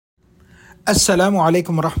Assalamu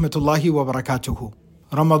alaikum wa rahmatullahi wa barakatuhu.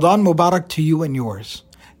 Ramadan Mubarak to you and yours.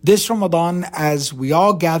 This Ramadan, as we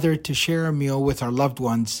all gather to share a meal with our loved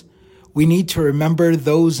ones, we need to remember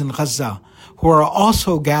those in Gaza who are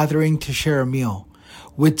also gathering to share a meal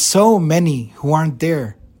with so many who aren't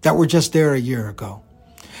there, that were just there a year ago.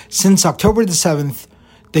 Since October the 7th,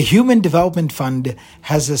 the Human Development Fund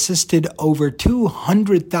has assisted over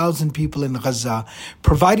 200,000 people in Gaza,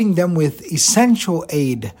 providing them with essential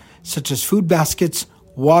aid such as food baskets,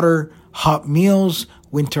 water, hot meals,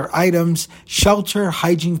 winter items, shelter,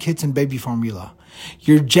 hygiene kits, and baby formula.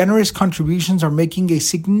 Your generous contributions are making a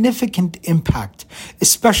significant impact,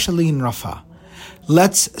 especially in Rafah.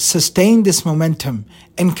 Let's sustain this momentum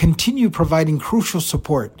and continue providing crucial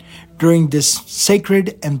support during this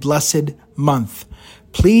sacred and blessed month.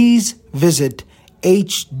 Please visit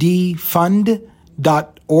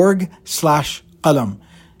hdfund.org/qalam.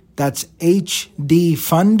 That's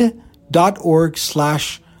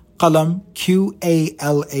hdfund.org/qalam,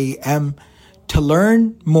 QALAM, to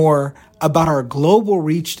learn more about our global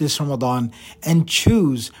reach this Ramadan and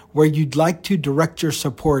choose where you'd like to direct your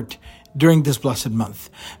support during this blessed month.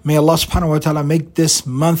 May Allah subhanahu wa ta'ala make this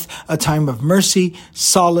month a time of mercy,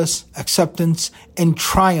 solace, acceptance, and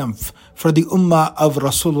triumph for the ummah of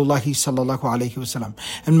Rasulullah sallallahu alayhi wasallam.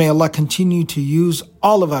 And may Allah continue to use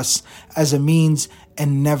all of us as a means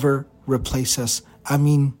and never replace us.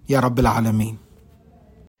 Ameen Ya Rabbil Alameen.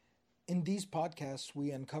 In these podcasts,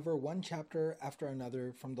 we uncover one chapter after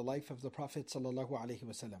another from the life of the Prophet sallallahu alaihi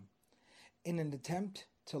wasallam in an attempt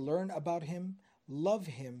to learn about him, love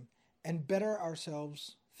him, and better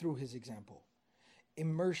ourselves through his example.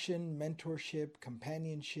 Immersion, mentorship,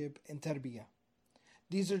 companionship, and tarbiyah.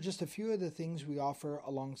 These are just a few of the things we offer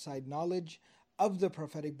alongside knowledge of the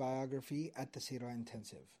prophetic biography at the Sīrah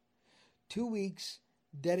Intensive. 2 weeks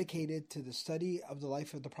dedicated to the study of the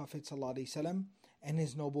life of the Prophet ﷺ and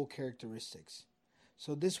his noble characteristics.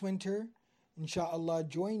 So this winter, inshallah,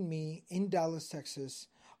 join me in Dallas, Texas,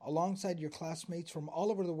 alongside your classmates from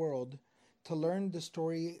all over the world to learn the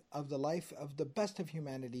story of the life of the best of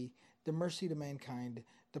humanity, the mercy to mankind,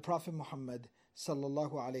 the Prophet Muhammad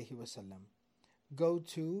sallallahu alaihi wasallam. Go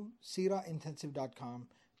to sirahintensive.com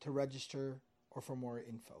to register or for more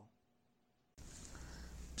info.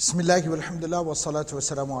 Bismillah walhamdulillah wa salatu wa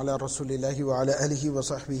salamu ala rasulillahi wa ala alihi wa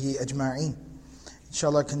sahbihi ajma'een.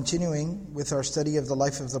 Inshallah, continuing with our study of the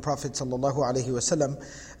life of the Prophet sallallahu alaihi wasallam,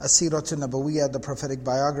 as-Sīrah an-Nabawiyyah, the prophetic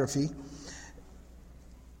biography.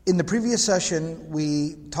 In the previous session,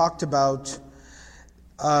 we talked about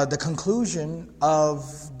the conclusion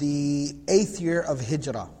of the 8th year of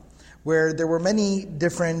Hijrah, where there were many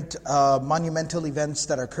different monumental events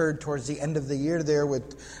that occurred towards the end of the year there,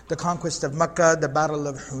 with the conquest of Mecca, the Battle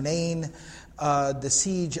of Hunain, the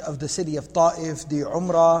siege of the city of Ta'if, the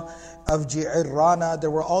Umrah of Ji'irrana. There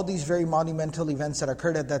were all these very monumental events that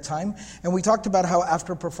occurred at that time. And we talked about how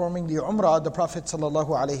after performing the Umrah, the Prophet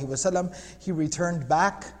ﷺ, he returned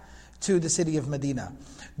back to the city of Medina.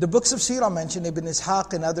 The books of Sīrah mention, Ibn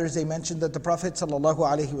Ishaq and others, they mentioned that the Prophet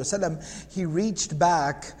ﷺ, he reached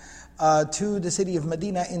back to the city of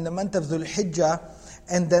Medina in the month of Dhul Hijjah,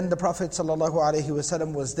 and then the Prophet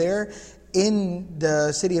ﷺ was there in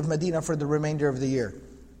the city of Medina for the remainder of the year.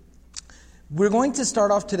 We're going to start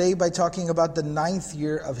off today by talking about the 9th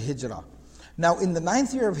year of Hijrah. Now, in the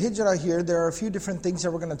 9th year of Hijrah here, there are a few different things that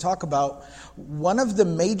we're going to talk about. One of the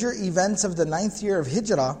major events of the 9th year of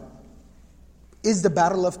Hijrah is the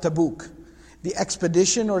Battle of Tabuk, the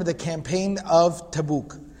expedition or the campaign of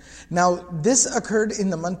Tabuk. Now, this occurred in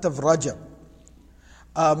the month of Rajab.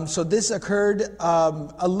 So this occurred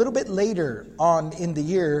a little bit later on in the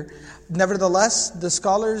year. Nevertheless, the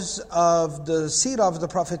scholars of the Sīrah of the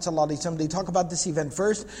Prophet ﷺ, they talk about this event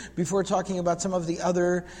first before talking about some of the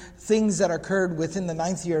other things that occurred within the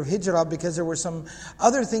 9th year of Hijrah, because there were some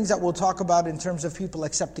other things that we'll talk about in terms of people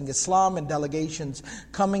accepting Islam and delegations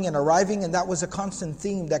coming and arriving, and that was a constant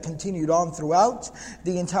theme that continued on throughout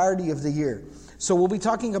the entirety of the year. So we'll be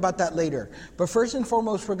talking about that later. But first and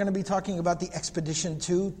foremost, we're going to be talking about the expedition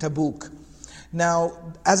to Tabuk.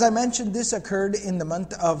 Now, as I mentioned, this occurred in the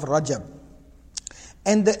month of Rajab.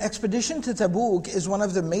 And the expedition to Tabuk is one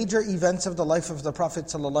of the major events of the life of the Prophet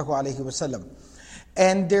ﷺ.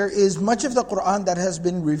 And there is much of the Qur'an that has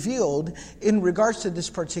been revealed in regards to this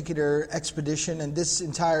particular expedition and this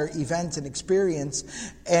entire event and experience.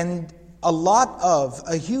 And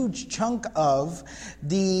a huge chunk of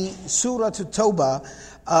the Surah to Tawbah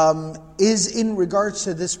is in regards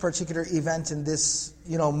to this particular event and this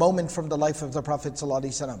moment from the life of the Prophet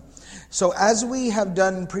ﷺ. So as we have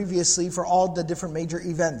done previously for all the different major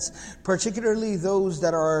events, particularly those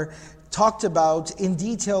that are talked about in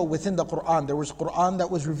detail within the Quran. There was Quran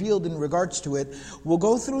that was revealed in regards to it. We'll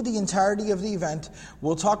go through the entirety of the event.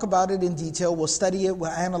 We'll talk about it in detail. We'll study it.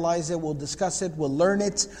 We'll analyze it. We'll discuss it. We'll learn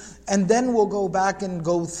it. And then we'll go back and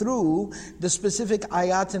go through the specific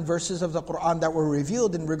ayat and verses of the Quran that were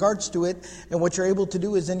revealed in regards to it. And what you're able to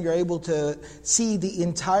do is then you're able to see the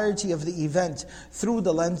entirety of the event through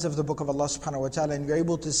the lens of the book of Allah subhanahu wa ta'ala. And you're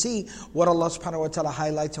able to see what Allah subhanahu wa ta'ala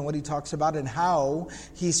highlights and what He talks about and how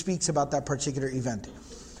He speaks about that particular event.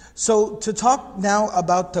 So to talk now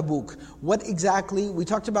about Tabuk, what exactly, we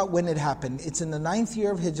talked about when it happened. It's in the 9th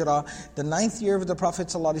year of Hijrah, the 9th year of the Prophet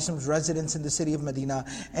ﷺ's residence in the city of Medina,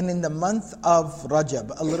 and in the month of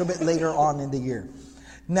Rajab, a little bit later on in the year.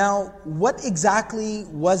 Now, what exactly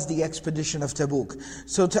was the expedition of Tabuk?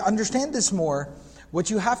 So to understand this more, what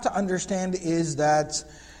you have to understand is that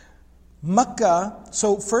Makkah,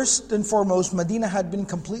 so first and foremost, Medina had been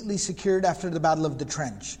completely secured after the Battle of the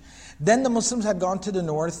Trench. Then the Muslims had gone to the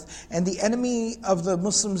north, and the enemy of the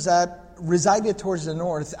Muslims that resided towards the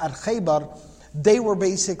north, at Khaybar, they were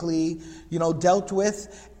basically, dealt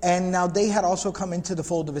with, and now they had also come into the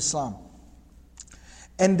fold of Islam.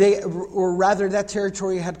 And that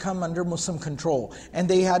territory had come under Muslim control, and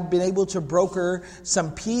they had been able to broker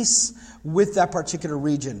some peace with that particular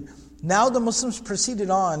region. Now the Muslims proceeded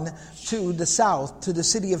on to the south, to the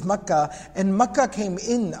city of Mecca, and Mecca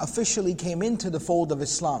officially came into the fold of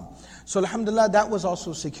Islam. So alhamdulillah, that was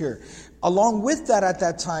also secure. Along with that, at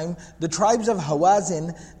that time, the tribes of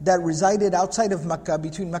Hawazin that resided outside of Mecca,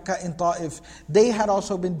 between Mecca and Ta'if, they had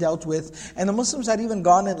also been dealt with. And the Muslims had even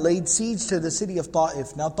gone and laid siege to the city of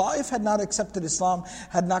Ta'if. Now Ta'if had not accepted Islam,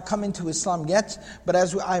 had not come into Islam yet, but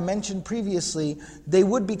as I mentioned previously, they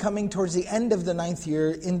would be coming towards the end of the 9th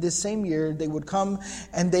year. In this same year, they would come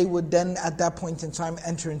and they would then at that point in time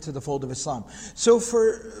enter into the fold of Islam. So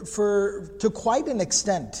to quite an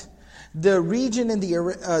extent, the region in the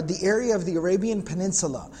area of the Arabian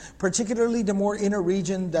Peninsula, particularly the more inner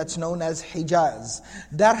region that's known as Hijaz,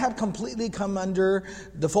 that had completely come under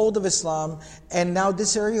the fold of Islam, and now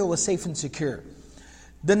this area was safe and secure.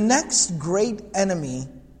 The next great enemy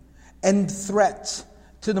and threat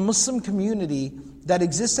to the Muslim community that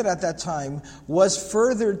existed at that time was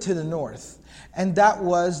further to the north, and that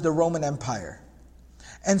was the Roman Empire.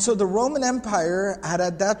 And so the Roman Empire had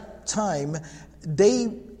at that time,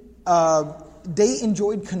 they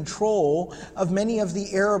enjoyed control of many of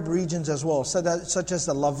the Arab regions as well, such as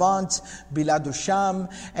the Levant, Bilad Sham,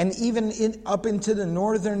 and even up into the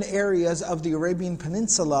northern areas of the Arabian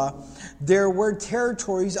Peninsula, there were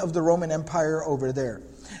territories of the Roman Empire over there.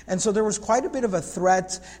 And so there was quite a bit of a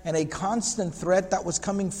threat, and a constant threat that was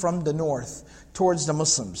coming from the north towards the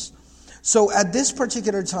Muslims. So at this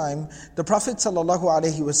particular time, the Prophet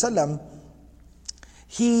ﷺ,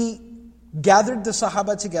 he gathered the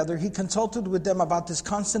Sahaba together. He consulted with them about this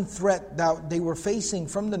constant threat that they were facing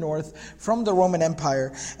from the north, from the Roman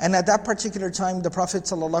Empire. And at that particular time, the Prophet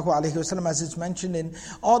ﷺ, as it's mentioned in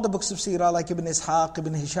all the books of Sīrah, like Ibn Ishaq,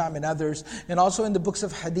 Ibn Hisham and others, and also in the books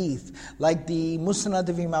of Hadith, like the Musnad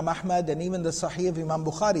of Imam Ahmad and even the Sahih of Imam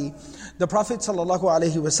Bukhari, the Prophet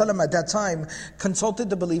ﷺ at that time consulted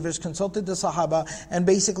the believers, consulted the Sahaba, and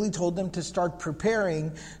basically told them to start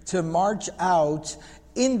preparing to march out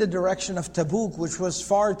in the direction of Tabuk, which was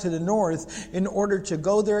far to the north, in order to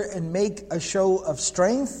go there and make a show of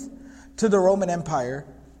strength to the Roman Empire,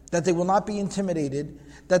 that they will not be intimidated,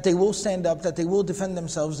 that they will stand up, that they will defend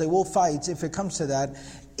themselves, they will fight if it comes to that.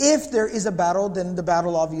 If there is a battle, then the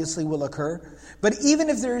battle obviously will occur. But even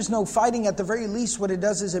if there is no fighting, at the very least what it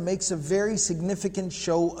does is it makes a very significant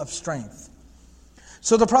show of strength.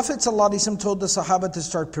 So the Prophet ﷺ told the Sahaba to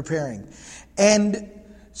start preparing. And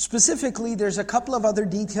specifically, there's a couple of other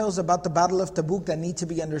details about the Battle of Tabuk that need to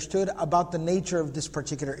be understood about the nature of this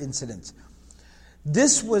particular incident.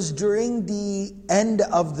 This was during the end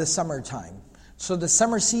of the summertime. So the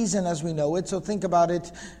summer season as we know it, so think about it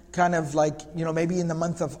kind of like, maybe in the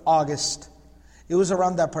month of August. It was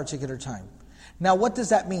around that particular time. Now what does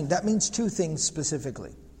that mean? That means two things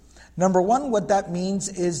specifically. Number one, what that means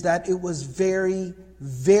is that it was very,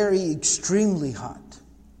 very extremely hot.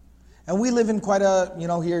 And we live in quite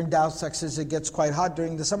here in Dallas, Texas, it gets quite hot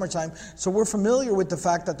during the summertime. So we're familiar with the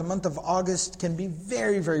fact that the month of August can be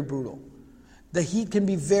very, very brutal. The heat can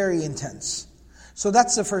be very intense. So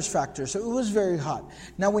that's the first factor. So it was very hot.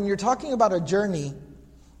 Now when you're talking about a journey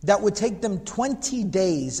that would take them 20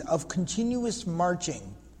 days of continuous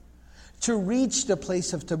marching to reach the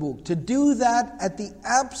place of Tabuk, to do that at the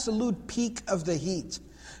absolute peak of the heat,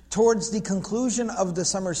 towards the conclusion of the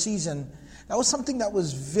summer season, that was something that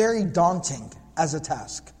was very daunting as a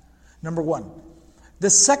task, number one. The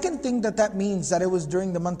second thing that means that it was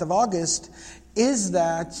during the month of August is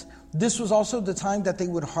that this was also the time that they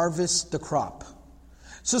would harvest the crop.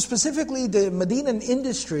 So specifically, the Medinan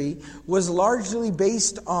industry was largely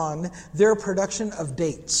based on their production of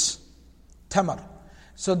dates, tamar.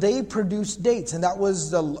 So they produced dates, and that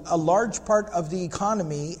was a large part of the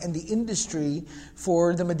economy and the industry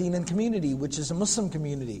for the Medinan community, which is a Muslim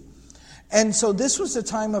community. And so this was the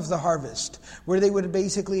time of the harvest, where they would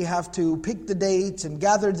basically have to pick the dates and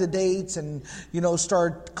gather the dates and,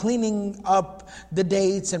 start cleaning up the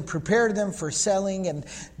dates and prepare them for selling. And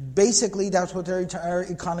basically that's what their entire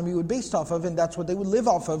economy would be based off of, and that's what they would live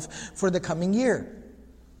off of for the coming year.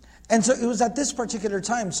 And so it was at this particular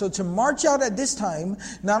time. So to march out at this time,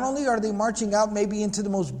 not only are they marching out maybe into the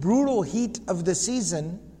most brutal heat of the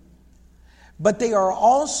season, but they are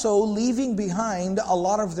also leaving behind a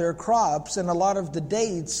lot of their crops and a lot of the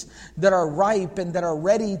dates that are ripe and that are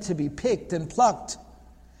ready to be picked and plucked.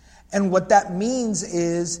 And what that means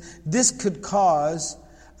is this could cause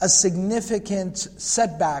a significant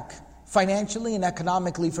setback financially and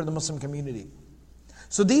economically for the Muslim community.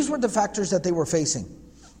 So these were the factors that they were facing.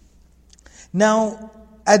 Now,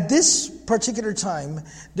 at this particular time,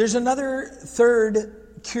 there's another third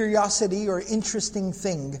curiosity or interesting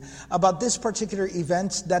thing about this particular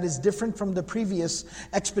event that is different from the previous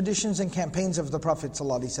expeditions and campaigns of the Prophet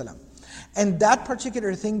ﷺ. And that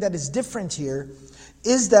particular thing that is different here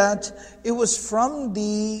is that it was from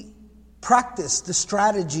the practice, the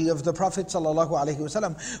strategy of the Prophet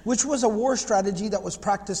ﷺ, which was a war strategy that was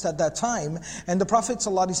practiced at that time. And the Prophet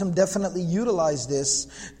ﷺ definitely utilized this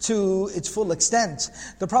to its full extent.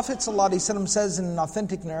 The Prophet ﷺ says in an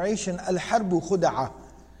authentic narration, "Al-harbu khuda'ah,"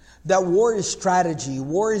 that war is strategy,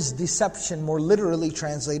 war is deception, more literally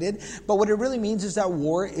translated. But what it really means is that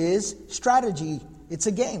war is strategy. It's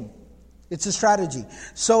a game. It's a strategy.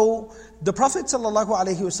 So the Prophet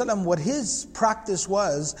ﷺ, what his practice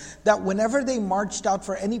was, that whenever they marched out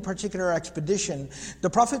for any particular expedition,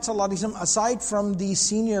 the Prophet ﷺ, aside from the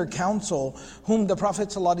senior council whom the Prophet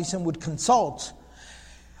ﷺ would consult,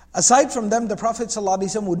 aside from them, the Prophet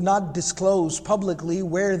ﷺ would not disclose publicly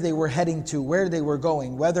where they were heading to, where they were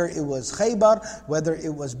going. Whether it was Khaybar, whether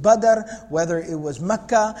it was Badr, whether it was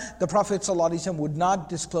Mecca, the Prophet ﷺ would not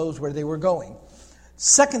disclose where they were going.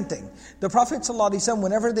 Second thing, the Prophet ﷺ,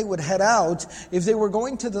 whenever they would head out, if they were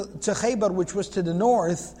going to Khaybar, which was to the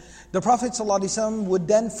north, the Prophet ﷺ would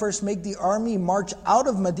then first make the army march out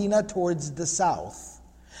of Medina towards the south.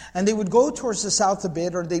 And they would go towards the south a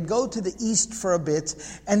bit, or they'd go to the east for a bit,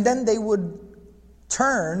 and then they would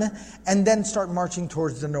turn and then start marching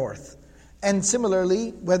towards the north. And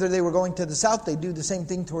similarly, whether they were going to the south, they'd do the same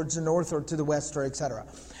thing towards the north or to the west, or etc.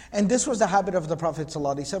 And this was the habit of the Prophet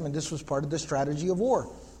ﷺ, and this was part of the strategy of war.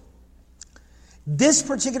 This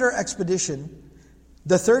particular expedition,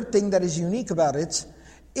 the third thing that is unique about it,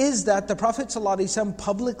 is that the Prophet ﷺ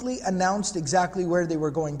publicly announced exactly where they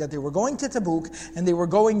were going, that they were going to Tabuk, and they were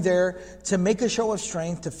going there to make a show of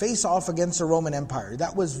strength, to face off against the Roman Empire.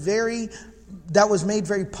 That was made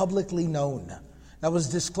very publicly known. That was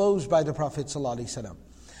disclosed by the Prophet ﷺ.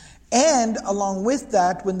 And along with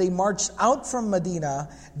that, when they marched out from Medina,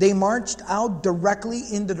 they marched out directly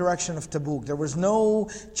in the direction of Tabuk. There was no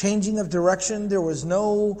changing of direction. There was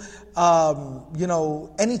no,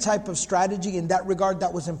 any type of strategy in that regard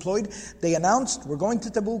that was employed. They announced, we're going to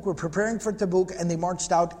Tabuk, we're preparing for Tabuk, and they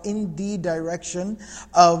marched out in the direction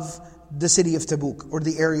of the city of Tabuk, or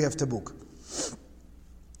the area of Tabuk.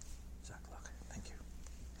 Thank you.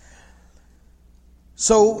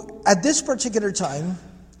 So, at this particular time,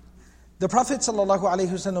 the Prophet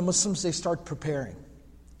ﷺ, the Muslims, they start preparing.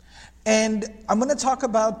 And I'm going to talk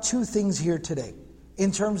about two things here today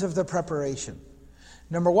in terms of the preparation.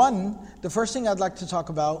 Number one, the first thing I'd like to talk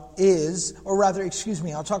about is,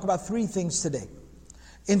 I'll talk about three things today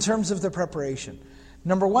in terms of the preparation.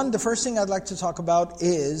 Number one, the first thing I'd like to talk about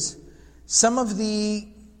is some of the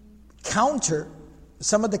counter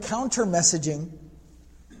messaging,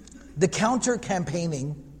 the counter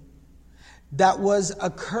campaigning that was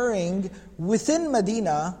occurring within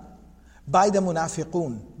Medina by the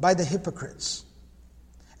munafiqun, by the hypocrites.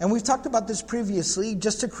 And we've talked about this previously,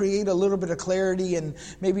 just to create a little bit of clarity and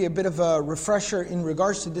maybe a bit of a refresher in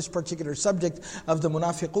regards to this particular subject of the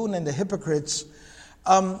munafiqun and the hypocrites.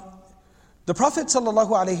 The Prophet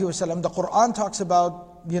ﷺ, the Quran talks about,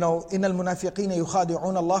 إِنَّ الْمُنَافِقِينَ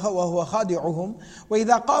يُخَادِعُونَ اللَّهَ وَهُوَ خَادِعُهُمْ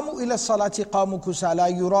وَإِذَا قَامُوا إِلَى الصَّلَاةِ قَامُوا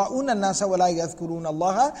كُسَالَى يُرَاءُونَ النَّاسَ وَلَا يَذْكُرُونَ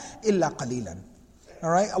اللَّهَ إِلَّا قَلِيلًا.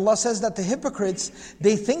 Alright, Allah says that the hypocrites,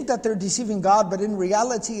 they think that they're deceiving God, but in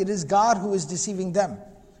reality it is God who is deceiving them.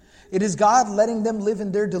 It is God letting them live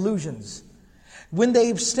in their delusions. When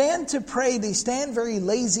they stand to pray, they stand very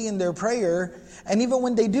lazy in their prayer. And even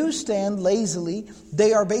when they do stand lazily,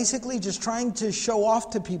 they are basically just trying to show off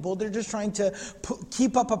to people. They're just trying to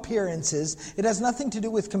keep up appearances. It has nothing to do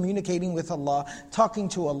with communicating with Allah, talking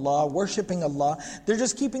to Allah, worshipping Allah. They're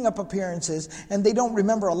just keeping up appearances, and they don't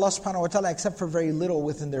remember Allah subhanahu wa ta'ala except for very little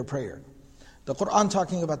within their prayer. The Quran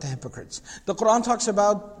talking about the hypocrites. The Quran talks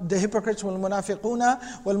about the hypocrites,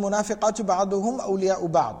 وَالْمُنَافِقُونَ وَالْمُنَافِقَاتُ بَعْضُهُمْ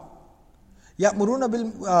أَوْلِيَاءُ بَعْضٍ يَأْمُرُونَ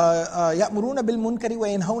بِالْمُنْكَرِ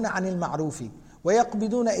وَيَنْهَوْنَ عَنِ الْمَعْرُوفِ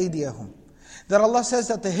وَيَقْبِضُونَ أَيْدِيَهُمْ. That Allah says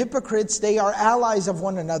that the hypocrites, they are allies of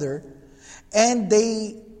one another, and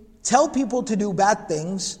they tell people to do bad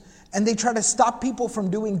things, and they try to stop people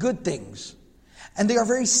from doing good things. And they are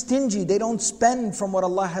very stingy. They don't spend from what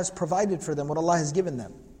Allah has provided for them, what Allah has given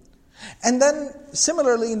them. And then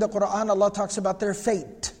similarly in the Quran, Allah talks about their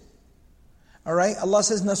fate. Alright, Allah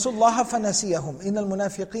says, نَسُوا اللَّهَ فَنَسِيَهُمْ إِنَّ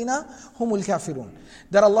الْمُنَافِقِينَ هُمُ الْكَافِرُونَ.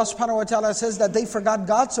 That Allah subhanahu wa ta'ala says that they forgot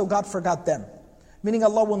God, so God forgot them. Meaning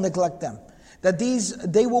Allah will neglect them. That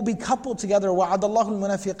they will be coupled together. وَعَدَ اللَّهُ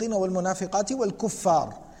الْمُنَافِقِينَ وَالْمُنَافِقَاتِ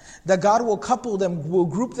وَالْكُفَّارِ. That God will couple them, will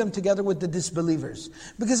group them together with the disbelievers.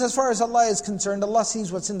 Because as far as Allah is concerned, Allah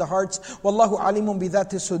sees what's in the hearts. وَاللَّهُ عَلِيمٌ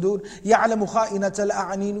بِذَاتِ الصُّدُورِ يَعْلَمُ خَائِنَةَ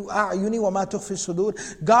الْأَعْيُنِ وَمَا تُخْفِي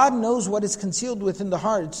الصُّدُورِ. God knows what is concealed within the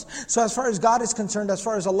hearts. So as far as God is concerned, as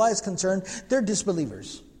far as Allah is concerned, they're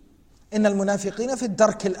disbelievers. إِنَّ الْمُنَافِقِينَ فِي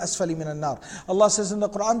الدَّرْكِ الْأَسْفَلِ مِنَ النَّارِ. Allah says in the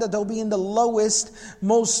Quran that they'll be in the lowest,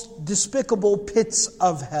 most despicable pits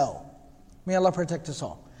of hell. May Allah protect us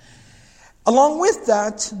all. Along with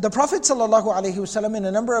that, the Prophet ﷺ, in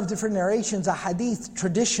a number of different narrations, hadith,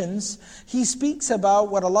 traditions, he speaks about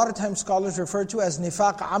what a lot of times scholars refer to as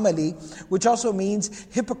nifaq amali, which also means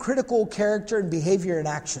hypocritical character and behavior and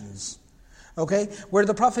actions. Okay? Where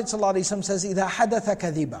the Prophet ﷺ says, إِذَا حَدَثَ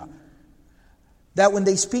كَذِبًا. That when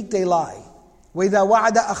they speak, they lie. وَإِذَا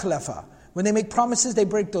وَعَدَ أَخْلَفًا. When they make promises, they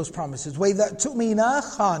break those promises. وَإِذَا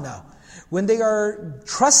تُؤْمِنَا خَانَا. When they are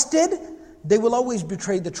trusted, they will always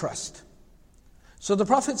betray the trust. So the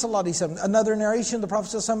Prophet ﷺ, another narration, the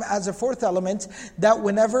Prophet ﷺ adds a fourth element, that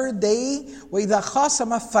whenever they, وَإِذَا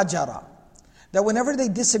خَاصَمَ فَجَرًا. That whenever they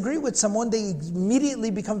disagree with someone, they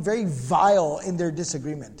immediately become very vile in their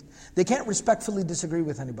disagreement. They can't respectfully disagree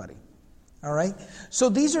with anybody. Alright? So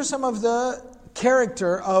these are some of the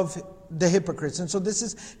character of the hypocrites. And so this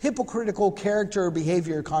is hypocritical character,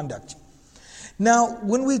 behavior, conduct. Now,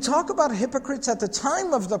 when we talk about hypocrites at the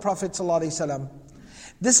time of the Prophet ﷺ,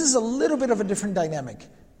 this is a little bit of a different dynamic.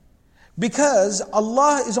 Because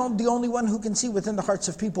Allah is the only one who can see within the hearts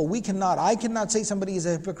of people. We cannot. I cannot say somebody is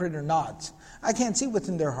a hypocrite or not. I can't see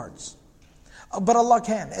within their hearts. But Allah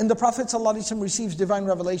can. And the Prophet ﷺ receives divine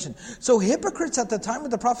revelation. So hypocrites at the time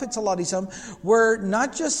of the Prophet ﷺ were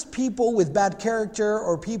not just people with bad character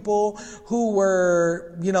or people who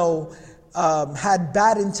were, had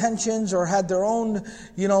bad intentions or had their own,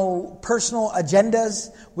 personal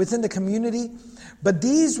agendas within the community. But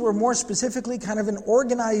these were more specifically kind of an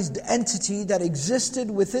organized entity that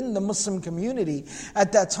existed within the Muslim community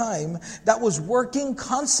at that time that was working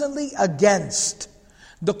constantly against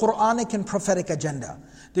the Quranic and prophetic agenda.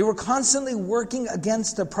 They were constantly working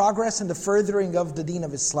against the progress and the furthering of the deen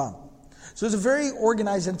of Islam. So it's a very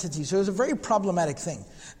organized entity. So it's a very problematic thing.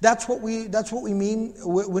 That's what we mean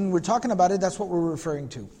when we're talking about it. That's what we're referring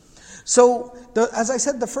to. So, as I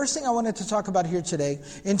said, the first thing I wanted to talk about here today,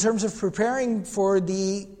 in terms of preparing for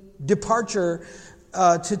the departure to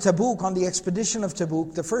Tabuk, on the expedition of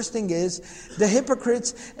Tabuk, the first thing is the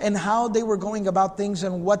hypocrites and how they were going about things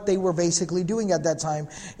and what they were basically doing at that time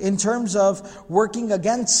in terms of working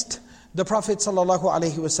against the Prophet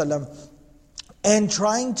ﷺ and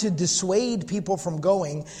trying to dissuade people from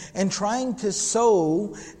going and trying to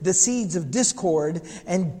sow the seeds of discord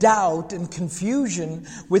and doubt and confusion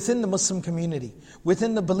within the Muslim community,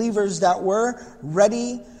 within the believers that were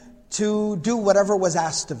ready to do whatever was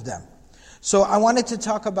asked of them. So I wanted to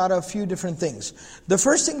talk about a few different things. The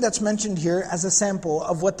first thing that's mentioned here as a sample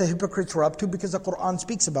of what the hypocrites were up to, because the Quran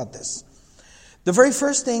speaks about this. The very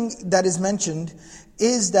first thing that is mentioned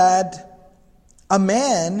is that a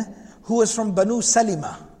man who was from Banu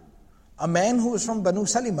Salima. A man who was from Banu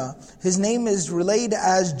Salima, his name is relayed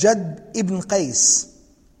as Jad ibn Qais.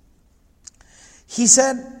 He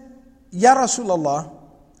said, Ya Rasulullah,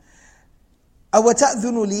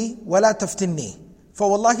 أَوَتَأْذُنُ لِي وَلَا تَفْتِنِّي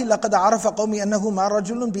فَوَاللَّهِ لَقَدْ عَرَفَ قَوْمِي أَنَّهُ مَا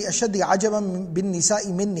رَجُلٌ بِأَشَدِّ عَجَبًا بِالنِّسَاءِ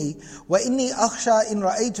مِنِّي وَإِنِّي أَخْشَى إِنْ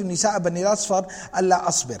رَأَيْتُ النِّسَاءَ بَنِي الْأَصْفَرِ أَلَّا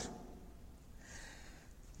أَصْبِرْ.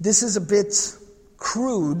 This is a bit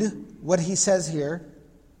crude, what he says here.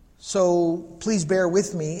 So please bear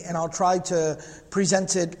with me and I'll try to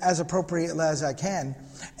present it as appropriately as I can.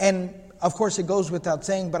 And Of course, it goes without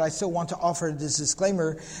saying, but I still want to offer this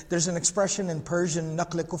disclaimer. There's an expression in Persian,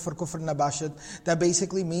 naql kufr kufr nabashad, that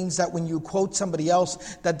basically means that when you quote somebody else,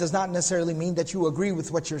 that does not necessarily mean that you agree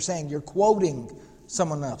with what you're saying. You're quoting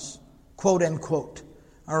someone else, quote unquote.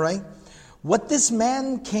 All right? What this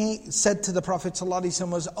man said to the Prophet ﷺ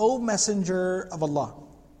was, O Messenger of Allah,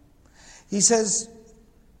 he says,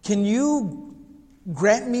 can you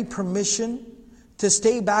grant me permission to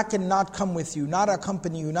stay back and not come with you, not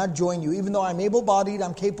accompany you, not join you, even though I'm able-bodied,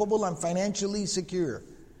 I'm capable, I'm financially secure.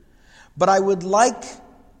 But I would like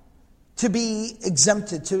to be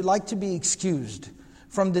exempted, to be excused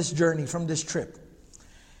from this journey, from this trip.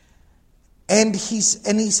 And he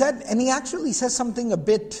actually says something a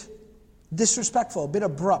bit disrespectful, a bit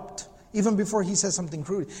abrupt, even before he says something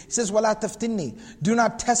crude. He says, وَلَا تَفْتِنِّي, do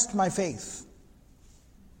not test my faith,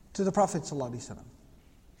 to the Prophet ﷺ.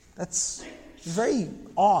 That's very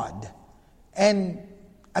odd, and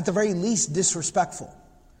at the very least disrespectful,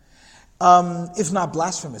 if not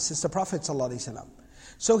blasphemous. It's the Prophet ﷺ.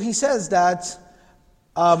 So he says that,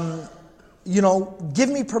 give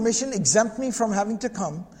me permission, exempt me from having to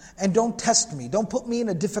come, and don't test me. Don't put me in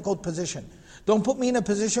a difficult position. Don't put me in a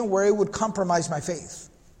position where it would compromise my faith.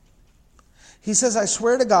 He says, I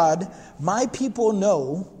swear to God, my people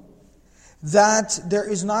know that there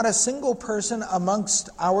is not a single person amongst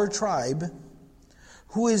our tribe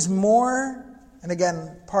who is more, and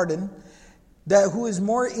again, pardon, who is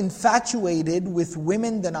more infatuated with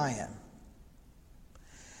women than I am.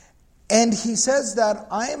 And he says that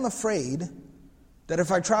I am afraid that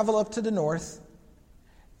if I travel up to the north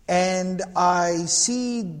and I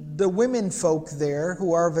see the women folk there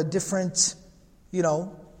who are of a different,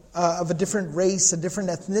 of a different race, a different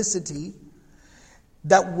ethnicity,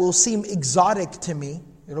 that will seem exotic to me,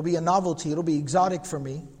 it'll be a novelty, it'll be exotic for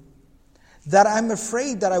me, that I'm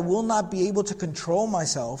afraid that I will not be able to control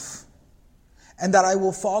myself and that I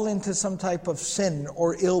will fall into some type of sin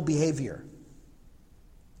or ill behavior.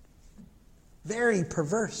 Very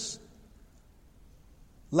perverse,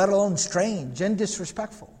 let alone strange and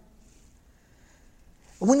disrespectful.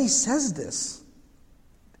 When he says this,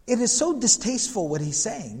 it is so distasteful what he's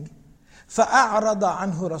saying. فَأَعْرَضَ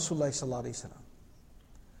عَنْهُ رَسُولُ اللَّهِ صَلَّى اللَّهُ عَلَيْهِ وسلم.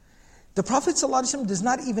 The Prophet ﷺ does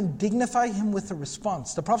not even dignify him with a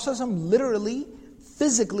response. The Prophet ﷺ literally,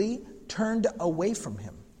 physically turned away from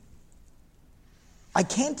him. I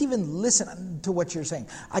can't even listen to what you're saying.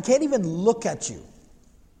 I can't even look at you.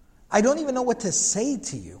 I don't even know what to say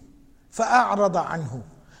to you. فَأَعْرَضَ عَنْهُ.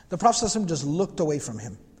 The Prophet ﷺ just looked away from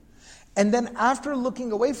him. And then after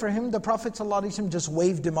looking away from him, the Prophet ﷺ just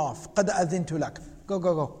waved him off. قَدْ أَذِنْتُ لَكَ.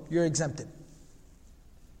 Go. You're exempted.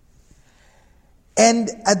 And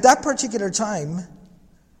at that particular time,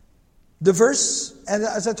 the verse, and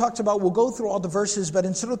as I talked about, we'll go through all the verses, but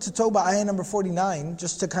in Surah At-Tawbah, ayah number 49,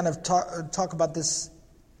 just to kind of talk about this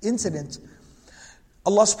incident,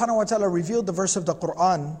 Allah subhanahu wa ta'ala revealed the verse of the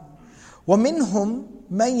Qur'an,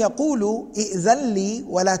 وَمِنْهُمْ مَنْ يَقُولُ إِئْذَنْ لِي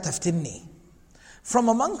وَلَا تَفْتِنِّي. From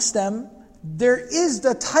amongst them, there is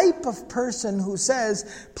the type of person who says,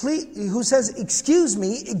 excuse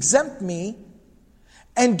me, exempt me,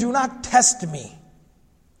 and do not test me.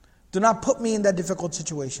 Do not put me in that difficult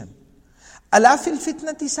situation. أَلَا فِي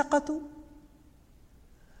الْفِتْنَةِ سَقَطُوا.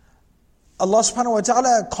 Allah subhanahu wa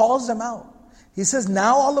ta'ala calls them out. He says,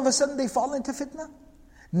 now all of a sudden they fall into fitna.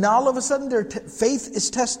 Now all of a sudden their faith is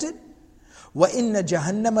tested. وَإِنَّ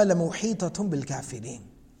جَهَنَّمَ لَمُحِيطَةٌ بِالْكَافِرِينَ.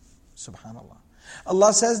 Subhanallah.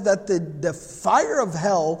 Allah says that the fire of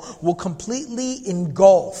hell will completely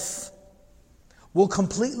engulf, will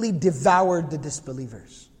completely devour the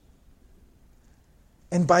disbelievers.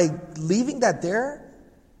 And by leaving that there,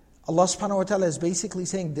 Allah subhanahu wa ta'ala is basically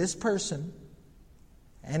saying this person,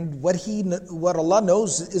 and what Allah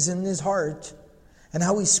knows is in his heart, and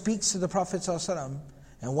how he speaks to the Prophet ﷺ,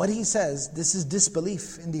 and what he says, this is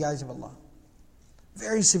disbelief in the eyes of Allah.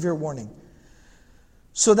 Very severe warning.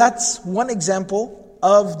 So that's one example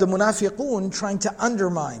of the munafiqun trying to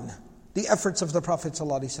undermine the efforts of the Prophet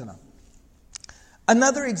ﷺ.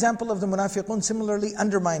 Another example of the munafiqun similarly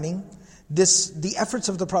undermining the efforts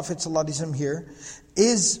of the Prophet ﷺ here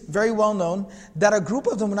is very well known, that a group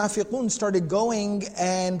of the munafiqun started going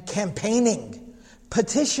and campaigning,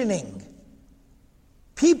 petitioning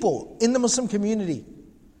people in the Muslim community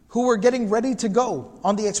who were getting ready to go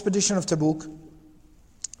on the expedition of Tabuk.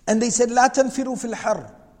 And they said, لا تنفروا في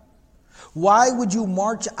الحر. Why would you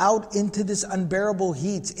march out into this unbearable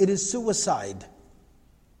heat? It is suicide.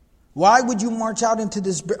 Why would you march out into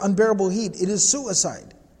this unbearable heat? It is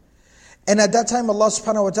suicide. And at that time, Allah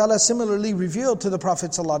subhanahu wa ta'ala similarly revealed to the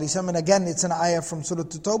Prophet ﷺ, and again, it's an ayah from Surah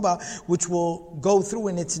At-Tawbah, which we'll go through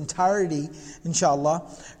in its entirety, inshallah.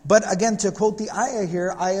 But again, to quote the ayah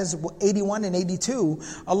here, ayahs 81 and 82,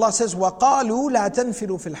 Allah says, وَقَالُوا لَا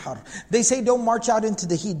تَنْفِرُوا فِي الْحَرِّ. They say, don't march out into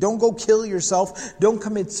the heat. Don't go kill yourself. Don't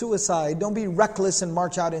commit suicide. Don't be reckless and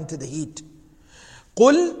march out into the heat.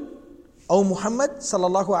 قُلْ, O Muhammad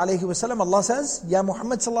sallallahu alayhi wa sallam, Allah says, Ya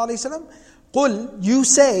Muhammad sallallahu alayhi wa sallam, قُلْ, you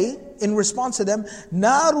say, in response to them,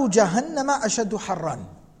 نَارُ جَهَنَّمَ أَشَدُّ حَرًّا.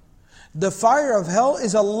 The fire of hell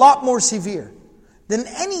is a lot more severe than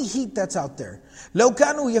any heat that's out there. لَوْ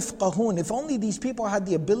كَانُوا يَفْقَهُونَ. If only these people had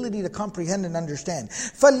the ability to comprehend and understand.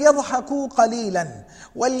 فَلْيَضْحَكُوا قَلِيلًا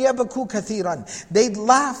وَلْيَبْكُوا كَثِيرًا. They'd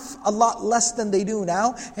laugh a lot less than they do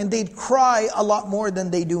now, and they'd cry a lot more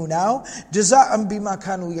than they do now. جَزَاءً بِمَا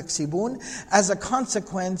كَانُوا يَكْسِبُونَ. As a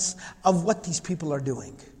consequence of what these people are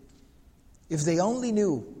doing. If they only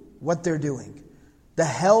knew what they're doing, the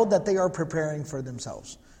hell that they are preparing for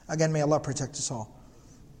themselves. Again, may Allah protect us all.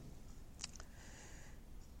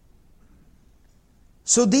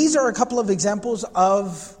 So these are a couple of examples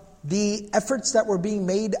of the efforts that were being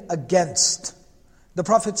made against the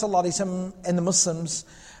Prophet ﷺ and the Muslims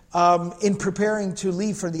in preparing to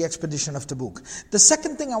leave for the expedition of Tabuk. The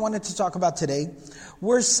second thing I wanted to talk about today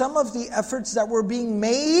were some of the efforts that were being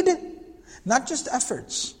made, not just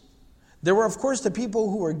efforts. There were, of course, the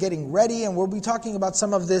people who were getting ready, and we'll be talking about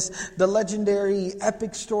some of this, the legendary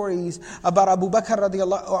epic stories about Abu Bakr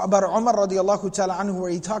radiallahu, about Umar radiallahu ta'ala anhu,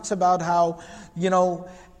 where he talks about how,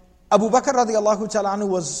 Abu Bakr radiallahu ta'ala anhu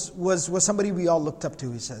was somebody we all looked up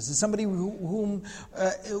to, he says. Somebody whom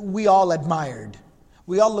we all admired.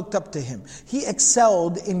 We all looked up to him. He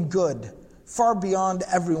excelled in good, far beyond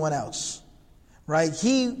everyone else. Right?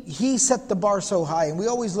 He set the bar so high, and we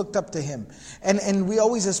always looked up to him. And we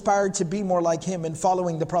always aspired to be more like him in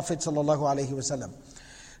following the Prophet ﷺ.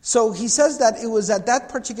 So he says that it was at that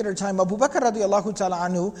particular time, Abu Bakr radiallahu ta'ala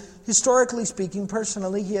anhu, historically speaking,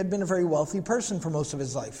 personally, he had been a very wealthy person for most of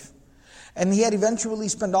his life. And he had eventually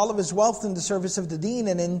spent all of his wealth in the service of the deen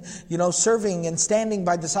and in serving and standing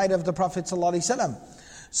by the side of the Prophet ﷺ.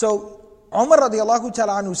 So Umar radiallahu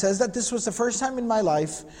ta'ala anhu says that this was the first time in my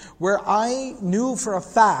life where I knew for a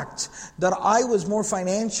fact that I was more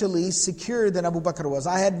financially secure than Abu Bakr was.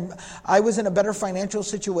 I was in a better financial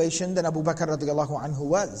situation than Abu Bakr radiallahu anhu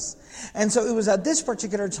was. And so it was at this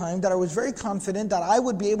particular time that I was very confident that I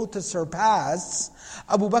would be able to surpass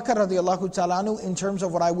Abu Bakr radiallahu ta'ala anhu in terms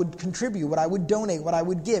of what I would contribute, what I would donate, what I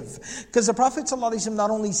would give. Because the Prophet ﷺ not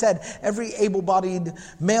only said every able-bodied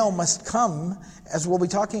male must come, as we'll be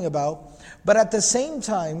talking about, but at the same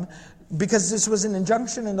time, because this was an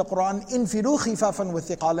injunction in the Quran, إِنْفِرُوا خِفَافًا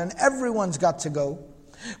وَثِقَالًا, everyone's got to go.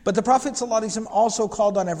 But the Prophet ﷺ also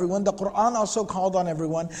called on everyone, the Quran also called on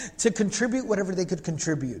everyone to contribute whatever they could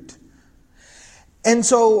contribute. And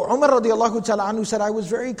so Umar radiallahu ta'ala anhu said, I was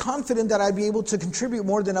very confident that I'd be able to contribute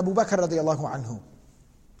more than Abu Bakr radiallahu anhu.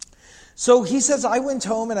 So he says, I went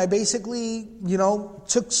home and I basically,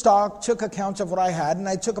 took stock, took account of what I had, and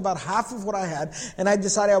I took about half of what I had, and I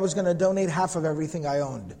decided I was going to donate half of everything I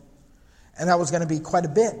owned. And that was going to be quite a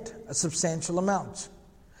bit, a substantial amount.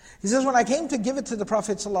 He says, when I came to give it to the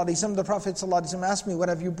Prophet ﷺ, the Prophet ﷺ asked me, what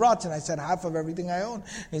have you brought? And I said, half of everything I own.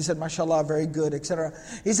 And he said, mashallah, very good, etc.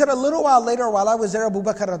 He said, a little while later, while I was there, Abu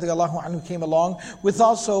Bakr radiallahu anhu came along with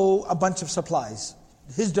also a bunch of supplies.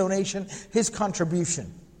 His donation, his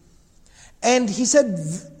contribution. And he said,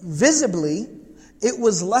 visibly, it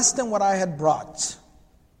was less than what I had brought.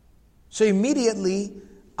 So immediately,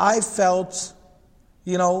 I felt,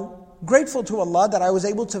 grateful to Allah that I was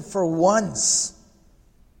able to, for once,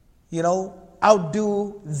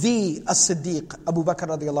 outdo the As-Siddiq, Abu Bakr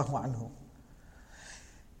radiallahu anhu.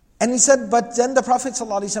 And he said, but then the Prophet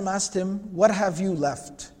ﷺ asked him, what have you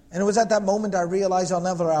left? And it was at that moment I realized I'll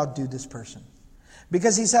never outdo this person.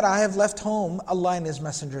 Because he said, I have left home Allah and His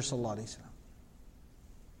Messenger sallallahu alaihi wasallam.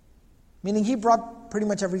 Meaning he brought pretty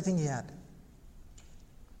much everything he had.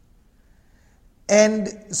 And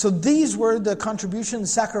so these were the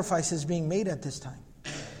contributions, sacrifices being made at this time.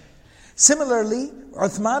 Similarly,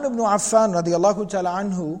 Uthman ibn Affan radiallahu ta'ala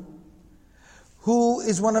anhu, who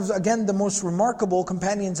is one of, again, the most remarkable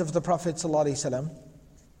companions of the Prophet ﷺ,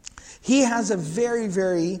 he has a very,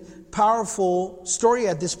 very powerful story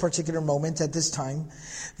at this particular moment, at this time,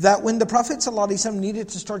 that when the Prophet ﷺ needed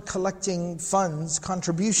to start collecting funds,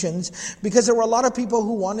 contributions, because there were a lot of people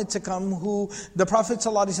who wanted to come, who the Prophet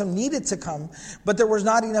ﷺ needed to come, but there was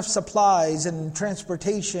not enough supplies and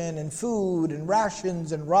transportation and food and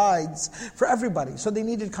rations and rides for everybody. So they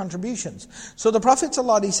needed contributions. So the Prophet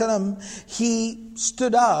ﷺ, he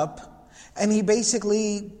stood up and he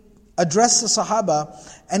basically addressed the Sahaba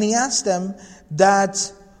and he asked them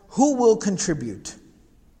that who will contribute?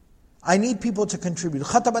 I need people to contribute.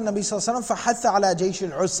 خطب النبي صلى الله عليه وسلم فحث على جيش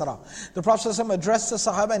العسرة. The Prophet ﷺ addressed the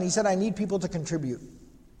Sahaba and he said, I need people to contribute.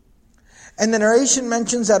 And the narration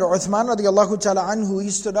mentions that Uthman radiallahu ta'ala anhu, he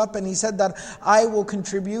stood up and he said that I will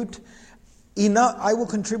contribute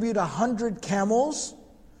 100 camels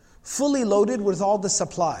fully loaded with all the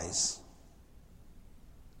supplies.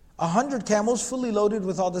 100 camels fully loaded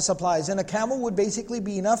with all the supplies. And a camel would basically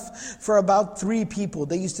be enough for about 3 people.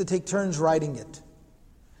 They used to take turns riding it.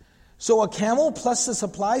 So a camel plus the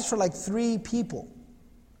supplies for like 3 people.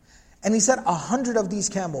 And he said 100 of these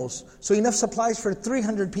camels. So enough supplies for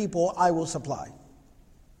 300 people I will supply.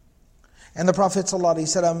 And the Prophet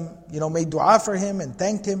ﷺ, made dua for him and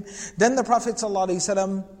thanked him. Then the Prophet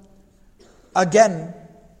ﷺ again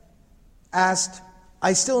asked,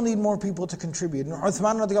 I still need more people to contribute. And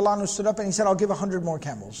Uthman radiallahu anhu stood up and he said, I'll give 100 more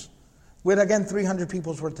camels. With again 300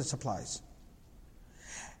 people's worth of supplies.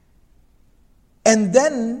 And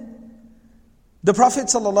then the Prophet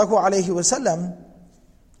ﷺ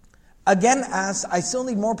again asked, I still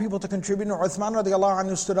need more people to contribute. And Uthman radiallahu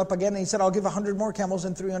anhu stood up again and he said, I'll give 100 more camels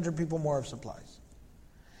and 300 people more of supplies.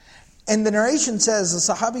 And the narration says, the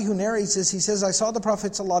Sahabi who narrates this, he says, I saw the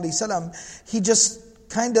Prophet ﷺ, he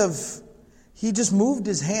just moved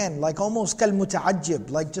his hand like almost kal muta'ajjib,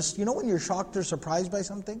 like just, when you're shocked or surprised by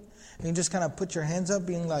something, and you just kind of put your hands up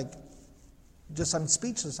being like, I'm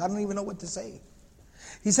speechless, I don't even know what to say.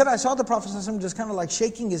 He said, I saw the Prophet ﷺ just kind of like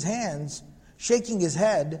shaking his hands, shaking his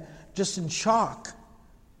head, just in shock,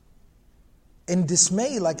 in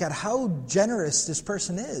dismay, like at how generous this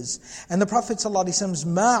person is. And the Prophet ﷺ says,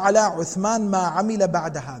 مَا عَلَىٰ عُثْمَانْ مَا عَمِلَ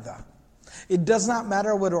بَعْدَ هَذَا. It does not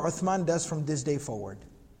matter what Uthman does from this day forward.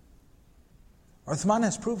 Uthman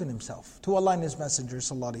has proven himself to Allah and His Messenger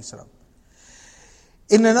ﷺ.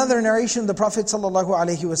 In another narration, the Prophet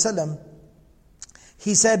ﷺ,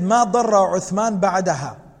 he said, مَا ضَرَّ عُثْمَانْ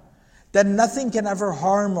بَعْدَهَا. That nothing can ever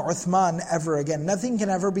harm Uthman ever again. Nothing can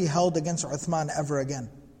ever be held against Uthman ever again.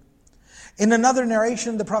 In another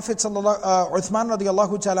narration, the Prophet Uthman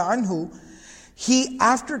radiallahu ta'ala anhu, he,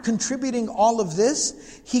 after contributing all of this,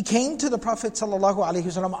 he came to the Prophet sallallahu alaihi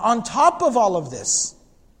wasallam. On top of all of this,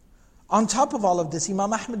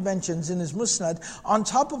 Imam Ahmad mentions in his Musnad, on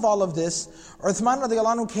top of all of this, Uthman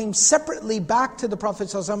radiallahu anhu came separately back to the Prophet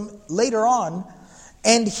sallallahu alaihi wasallam later on,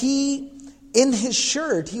 and he, in his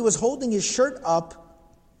shirt, he was holding his shirt up,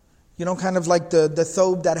 kind of like the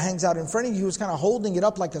thobe that hangs out in front of you. He was kind of holding it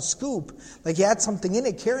up like a scoop, like he had something in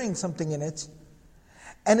it, carrying something in it.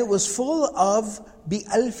 And it was full of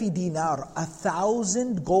bi-alfi dinar,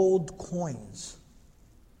 1,000 gold coins.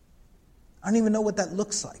 I don't even know what that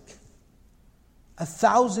looks like.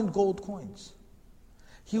 1,000 gold coins.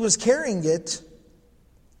 He was carrying it,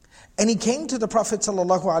 and he came to the Prophet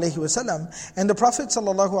ﷺ, and the Prophet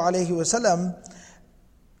ﷺ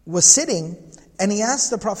was sitting, and he asked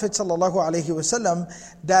the Prophet ﷺ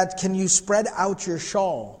that, can you spread out your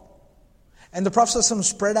shawl? And the Prophet ﷺ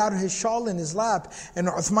spread out his shawl in his lap, and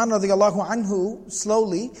Uthman radiallahu anhu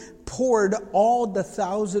slowly poured all the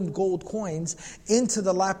 1,000 gold coins into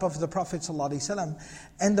the lap of the Prophet ﷺ.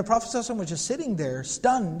 And the Prophet ﷺ was just sitting there,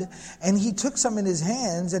 stunned, and he took some in his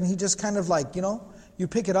hands, and he just kind of like, you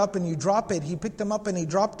pick it up and you drop it. He picked them up and he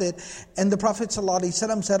dropped it. And the Prophet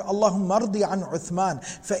ﷺ said, Allahumma ardi an Uthman,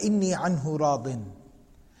 fa inni anhu radin.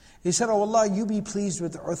 He said, oh Allah, you be pleased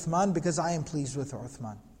with Uthman because I am pleased with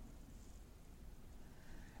Uthman.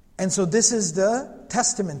 And so this is the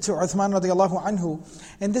testament to Uthman radiallahu anhu.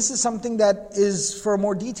 And this is something that is for a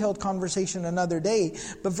more detailed conversation another day.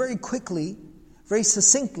 But very quickly, very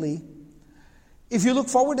succinctly, if you look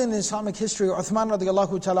forward in Islamic history, Uthman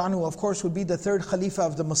radiallahu ta'ala anhu, of course, would be the third Khalifa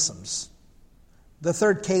of the Muslims. The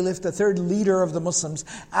third Caliph, the third leader of the Muslims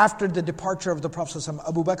after the departure of the Prophet ﷺ.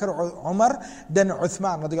 Abu Bakr, Umar, then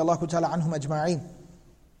Uthman radiallahu ta'ala anhum ajma'in.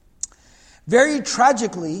 Very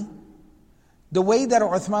tragically, the way that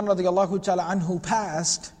Uthman radiallahu ta'ala anhu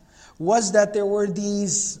passed was that there were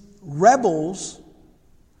these rebels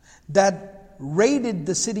that raided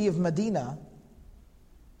the city of Medina.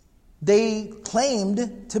 They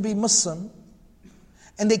claimed to be Muslim,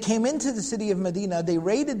 and they came into the city of Medina, they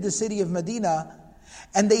raided the city of Medina,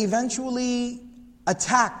 and they eventually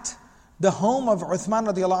attacked the home of Uthman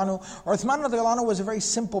radiallahu anhu. Uthman radiallahu anhu was a very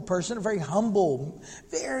simple person, a very humble,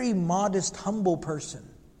 very modest, humble person.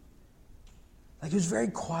 Like he was very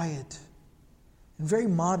quiet, and very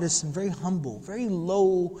modest, and very humble, very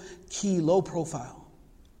low key, low profile.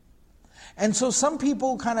 And so some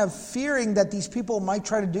people, kind of fearing that these people might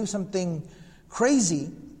try to do something crazy,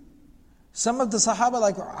 Some of the Sahaba,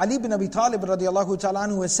 like Ali bin Abi Talib radiallahu ta'ala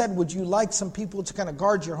anhu, has said, would you like some people to kind of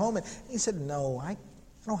guard your home? And he said, no, I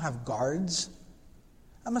don't have guards.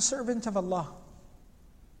 I'm a servant of Allah.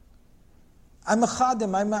 I'm a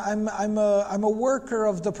khadim, I'm a worker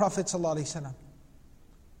of the Prophet sallallahu alaihi wasallam.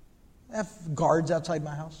 I have guards outside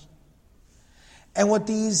my house. And what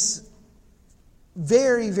these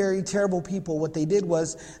very, very terrible people, what they did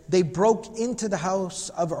was, they broke into the house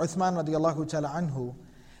of Uthman radiallahu ta'ala anhu,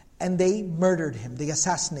 and they murdered him, they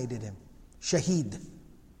assassinated him. Shaheed.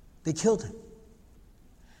 They killed him.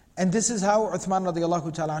 And this is how Uthman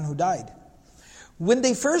radiallahu ta'ala anhu died. When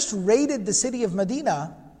they first raided the city of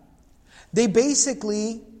Medina, they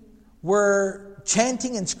basically were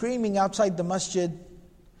chanting and screaming outside the masjid.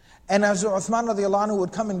 And as Uthman radiallahu anhu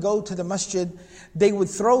would come and go to the masjid, they would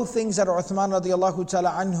throw things at Uthman radiallahu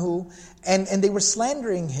ta'ala anhu, and they were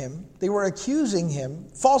slandering him. They were accusing him,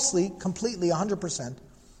 falsely, completely, 100%,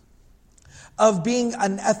 of being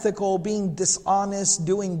unethical, being dishonest,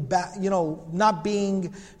 doing bad, not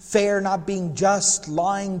being fair, not being just,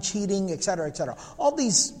 lying, cheating, etc., etc. All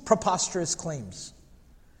these preposterous claims.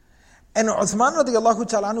 And Uthman radiallahu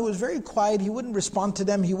ta'ala anhu was very quiet. He wouldn't respond to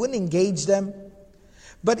them. He wouldn't engage them.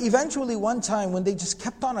 But eventually one time, when they just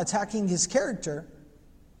kept on attacking his character,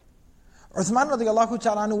 Uthman radiallahu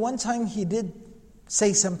ta'ala anhu, one time he did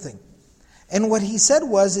say something. And what he said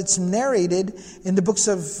was, it's narrated in the books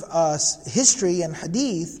of history and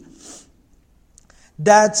hadith,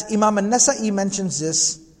 that Imam al-Nasa'i mentions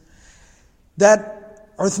this,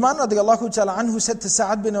 that Uthman radiallahu ta'ala anhu said to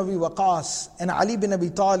Sa'ad bin Abi Waqqas and Ali bin Abi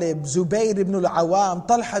Talib, Zubayr ibn al-Awam,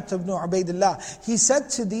 Talhat ibn Ubaidillah, he said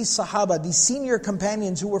to these Sahaba, these senior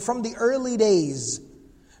companions who were from the early days,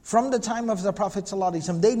 from the time of the Prophet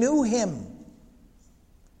ﷺ, they knew him.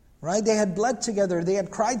 Right? They had bled together, they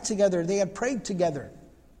had cried together, they had prayed together.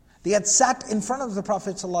 They had sat in front of the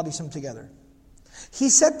Prophet ﷺ together. He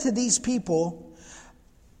said to these people,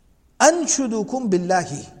 Anshudukum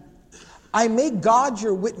billahi, I make God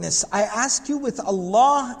your witness. I ask you with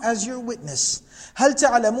Allah as your witness. هل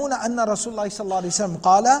تعلمون أن رسول الله صلى الله عليه وسلم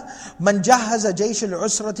قال من جهز جيش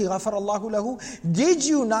العسرة غفر الله له. Did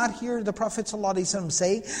you not hear the Prophet صلى الله عليه وسلم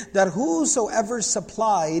say that whosoever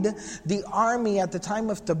supplied the army at the time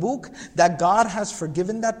of Tabuk, that God has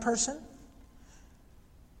forgiven that person?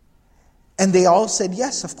 And they all said,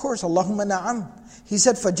 yes, of course, Allahumma na'am. He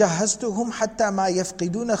said, فَجَهَّزْتُهُمْ حَتَّى مَا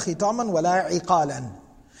يَفْقِدُونَ خِطَامًا وَلَا عِقَالًا.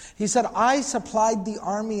 He said, I supplied the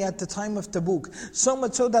army at the time of Tabuk, so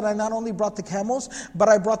much so that I not only brought the camels, but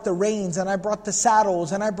I brought the reins, and I brought the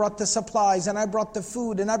saddles, and I brought the supplies, and I brought the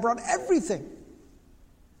food, and I brought everything.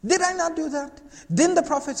 Did I not do that? Didn't the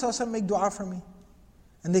Prophet ﷺ make dua for me?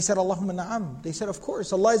 And they said, Allahumma na'am. They said, of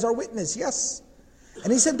course, Allah is our witness, yes.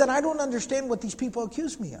 And he said that I don't understand what these people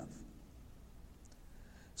accuse me of.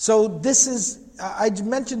 So this is, I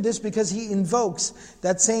mentioned this because he invokes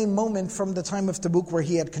that same moment from the time of Tabuk where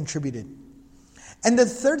he had contributed. And the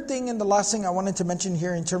third thing and the last thing I wanted to mention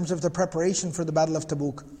here in terms of the preparation for the Battle of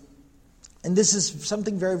Tabuk, and this is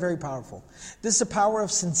something very, very powerful. This is the power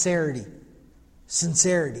of sincerity.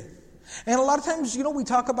 Sincerity. And a lot of times, we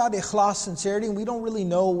talk about ikhlas, sincerity, and we don't really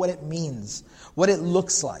know what it means, what it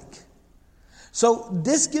looks like. So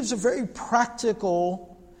this gives a very practical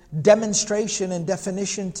demonstration and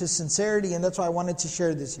definition to sincerity, and that's why I wanted to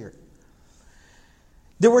share this here.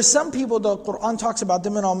 There were some people, the Quran talks about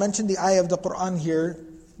them, and I'll mention the ayah of the Quran here.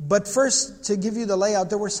 But first, to give you the layout,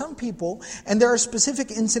 there were some people, and there are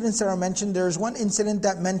specific incidents that are mentioned. There's one incident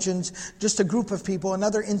that mentions just a group of people.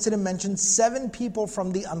 Another incident mentions 7 people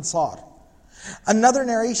from the Ansar. Another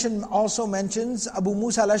narration also mentions Abu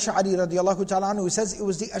Musa al-Ash'ari radiallahu ta'ala anhu, who says it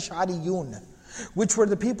was the Ash'ariyun, which were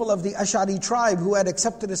the people of the Ash'ari tribe who had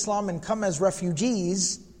accepted Islam and come as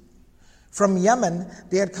refugees from Yemen.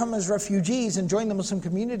 They had come as refugees and joined the Muslim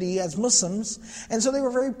community as Muslims. And so they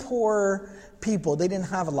were very poor people. They didn't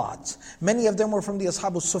have a lot. Many of them were from the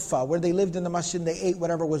Ashabul Sufa, where they lived in the masjid and they ate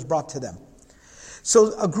whatever was brought to them.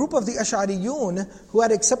 So a group of the Ash'ariyun who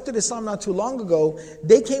had accepted Islam not too long ago,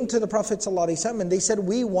 they came to the Prophet ﷺ and they said,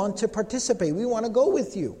 we want to participate. We want to go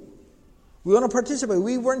with you. We want to participate.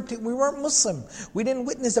 We weren't Muslim. We didn't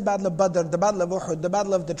witness the Battle of Badr, the Battle of Uhud, the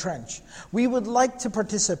Battle of the Trench. We would like to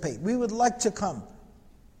participate. We would like to come.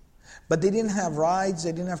 But they didn't have rides,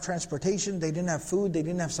 they didn't have transportation, they didn't have food, they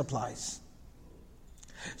didn't have supplies.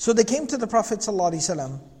 So they came to the Prophet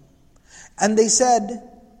ﷺ and they said,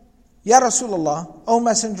 Ya Rasulullah, O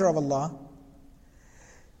Messenger of Allah,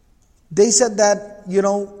 they said that, we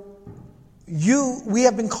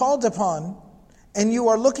have been called upon and you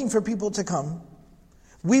are looking for people to come.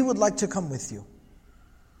 We would like to come with you.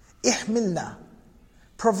 Ihmilna,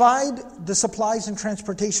 provide the supplies and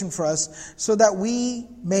transportation for us so that we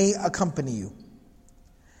may accompany you.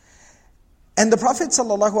 And the Prophet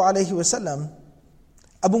ﷺ,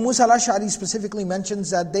 Abu Musa al-Ash'ari specifically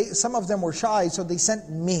mentions that some of them were shy, so they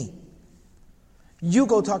sent me. You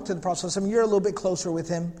go talk to the Prophet ﷺ, you're a little bit closer with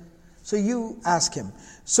him, so you ask him.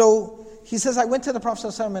 So he says, I went to the Prophet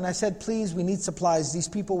ﷺ and I said, please, we need supplies, these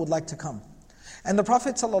people would like to come. And the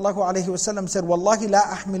Prophet ﷺ said, Wallahi la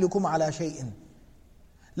ahmilukum ala shay'in.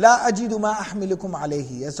 La ajidu ma ahmilukum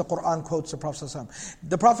alayhi. As the Quran quotes the Prophet ﷺ.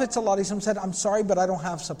 The Prophet ﷺ said, I'm sorry, but I don't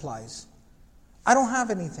have supplies. I don't have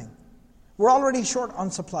anything. We're already short on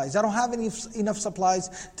supplies. I don't have enough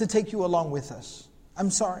supplies to take you along with us. I'm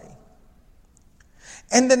sorry.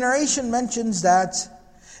 And the narration mentions that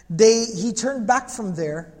he turned back from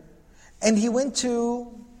there and he went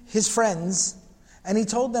to his friends and he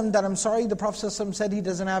told them that, I'm sorry, the Prophet ﷺ said he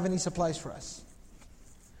doesn't have any supplies for us.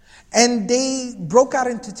 And they broke out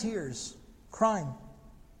into tears, crying.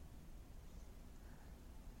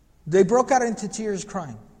 They broke out into tears,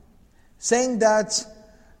 crying, saying that,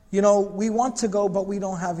 we want to go, but we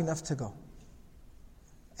don't have enough to go.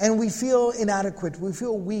 And we feel inadequate, we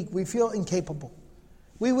feel weak, we feel incapable.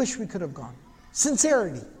 We wish we could have gone.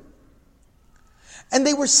 Sincerity. And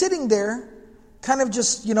they were sitting there, kind of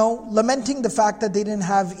just, lamenting the fact that they didn't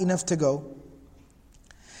have enough to go.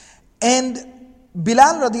 And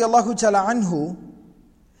Bilal radiallahu ta'ala anhu,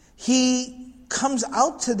 he comes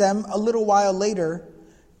out to them a little while later,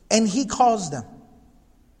 and he calls them.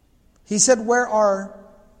 He said, where are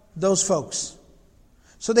those folks?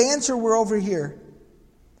 So they answer, we're over here.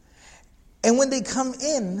 And when they come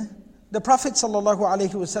in, the Prophet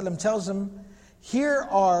ﷺ tells them, here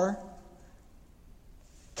are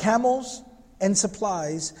camels and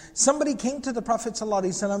supplies. Somebody came to the Prophet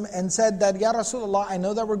ﷺ and said that, Ya Rasulullah, I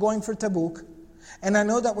know that we're going for Tabuk, and I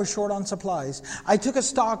know that we're short on supplies. I took a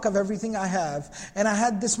stock of everything I have, and I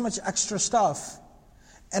had this much extra stuff,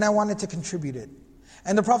 and I wanted to contribute it.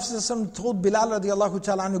 And the Prophet ﷺ told Bilal radiallahu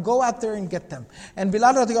ta'ala anhu, go out there and get them. And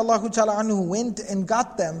Bilal radiallahu ta'ala anhu went and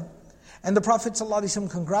got them. And the Prophet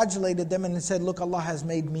ﷺ congratulated them and said, look, Allah has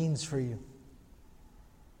made means for you.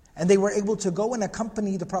 And they were able to go and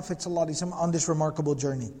accompany the Prophet ﷺ on this remarkable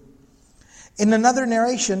journey. In another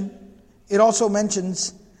narration, it also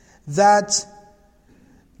mentions that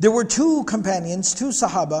there were two companions, two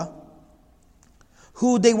Sahaba,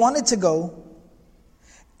 who they wanted to go,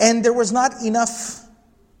 and there was not enough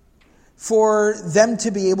for them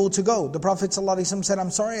to be able to go. The Prophet ﷺ said,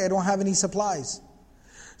 I'm sorry, I don't have any supplies.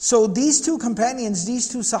 So these two companions, these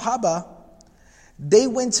two Sahaba, they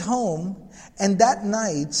went home, and that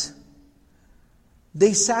night,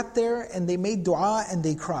 they sat there and they made dua and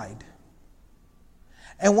they cried.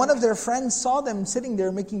 And one of their friends saw them sitting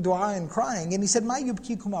there making dua and crying, and he said, "Ma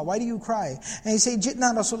yubkikuma? Why do you cry?" And he said,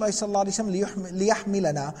 "Jitna Rasulullah sallallahu alaihi wasallam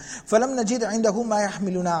liyahmilana, falam najid indahu ma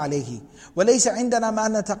yahmiluna alayhi, wa laysa indana ma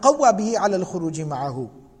nataqawwa bihi ala al-khuruj ma'ahu."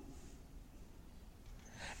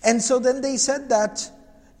 And so then they said that,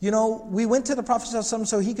 we went to the Prophet ﷺ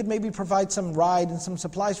so he could maybe provide some ride and some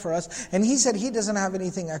supplies for us. And he said he doesn't have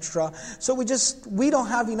anything extra. So we don't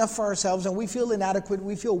have enough for ourselves, and we feel inadequate,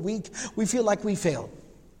 we feel weak, we feel like we failed.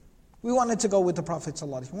 We wanted to go with the Prophet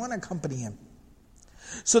ﷺ. We want to accompany him.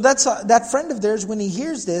 So that friend of theirs, when he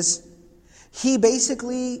hears this, he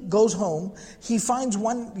basically goes home. He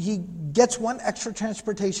gets one extra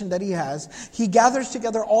transportation that he has. He gathers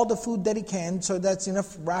together all the food that he can, so that's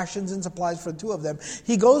enough rations and supplies for the two of them.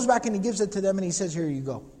 He goes back and he gives it to them and he says, "Here you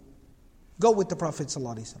go. Go with the Prophet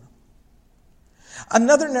ﷺ."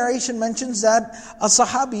 Another narration mentions that a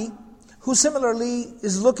Sahabi who similarly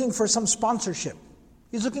is looking for some sponsorship.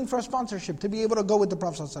 He's looking for a sponsorship to be able to go with the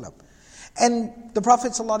Prophet ﷺ. And the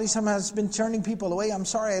Prophet ﷺ has been turning people away. "I'm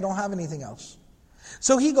sorry, I don't have anything else."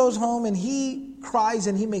 So he goes home and he cries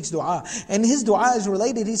and he makes dua. And his dua is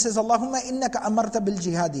related. He says, "Allahumma innaka amarta bil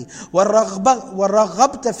jihadi wa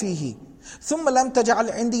raghabta fihi. ثم لم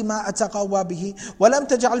تجعل عندي ما أتقوى به ولم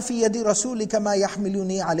تجعل في يد رسولك ما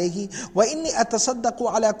يحملني عليه وإني أتصدق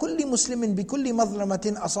على كل مسلم بكل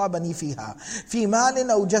مظلمة أصابني فيها في مال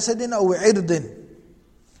أو جسد أو عرض."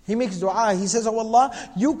 He makes dua. He says, "Oh Allah,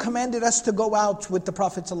 you commanded us to go out with the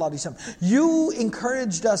Prophet ﷺ. You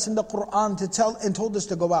encouraged us in the Quran and told us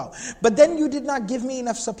to go out. But then you did not give me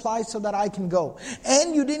enough supplies so that I can go.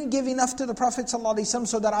 And you didn't give enough to the Prophet ﷺ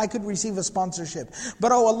so that I could receive a sponsorship.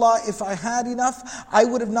 But oh Allah, if I had enough, I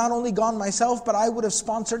would have not only gone myself, but I would have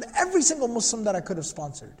sponsored every single Muslim that I could have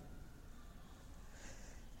sponsored."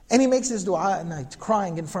 And he makes his dua at night,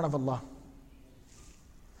 crying in front of Allah.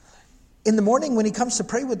 In the morning, when he comes to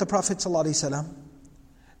pray with the Prophet ﷺ,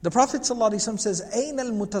 the Prophet ﷺ says, "Ayn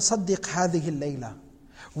al-mutasaddiq hadhihi al-layla?"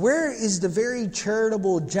 Where is the very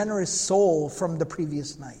charitable, generous soul from the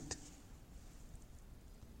previous night?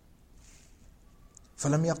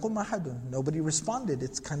 فَلَمْ يَقُمْ أَحَدٌ. Nobody responded.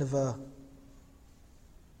 It's kind of a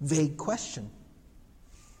vague question.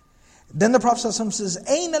 Then the Prophet ﷺ says,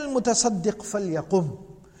 أَيْنَ الْمُتَصَدِّقْ فَلْيَقُمْ.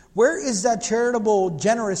 Where is that charitable,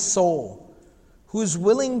 generous soul who's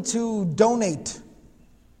willing to donate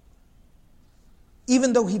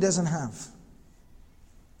even though he doesn't have?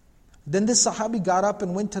 Then this Sahabi got up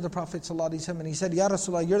and went to the Prophet ﷺ and he said, Ya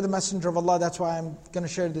Rasulullah, you're the messenger of Allah, that's why I'm going to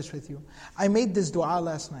share this with you. I made this dua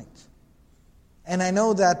last night. And I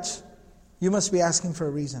know that you must be asking for a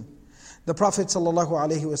reason. The Prophet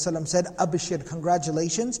ﷺ said, Abshir,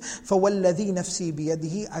 congratulations, فَوَالَّذِي نَفْسِي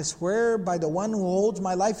بِيَدِهِ. I swear by the one who holds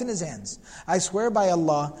my life in his hands. I swear by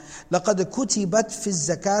Allah, لَقَدْ كُتِبَتْ فِي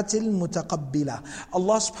الزَّكَاةِ الْمُتَقَبِّلَةِ.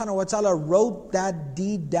 Allah subhanahu wa ta'ala wrote that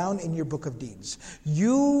deed down in your book of deeds.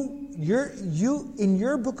 You in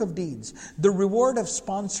your book of deeds, the reward of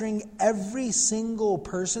sponsoring every single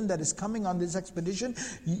person that is coming on this expedition,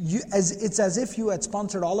 it's as if you had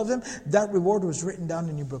sponsored all of them. That reward was written down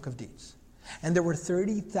in your book of deeds. And there were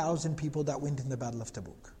 30,000 people that went in the Battle of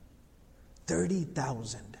Tabuk.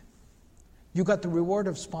 30,000. You got the reward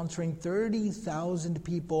of sponsoring 30,000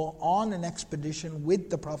 people on an expedition with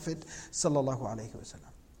the Prophet ﷺ.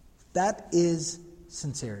 That is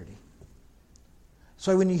sincerity.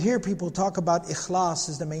 So when you hear people talk about ikhlas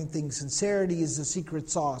is the main thing, sincerity is the secret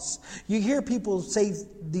sauce, you hear people say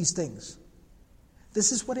these things.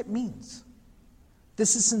 This is what it means.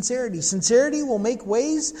 This is sincerity. Sincerity will make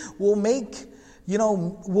ways, will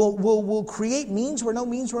create means where no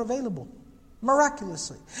means were available.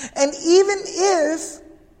 Miraculously. And even if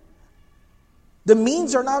the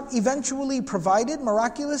means are not eventually provided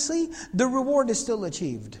miraculously, the reward is still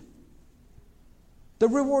achieved. The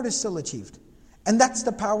reward is still achieved. And that's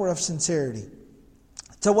the power of sincerity.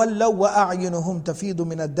 تَوَلَّوْا وَأَعْيُنُهُمْ تَفِيضُ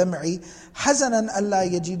مِنَ الدَّمْعِ حَزَنًا أَلَّا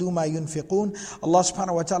يَجِدُوا مَا يُنْفِقُونَ. Allah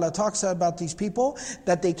subhanahu wa ta'ala talks about these people,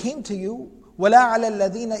 that they came to you, وَلَا عَلَى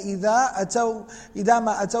الَّذِينَ إِذَا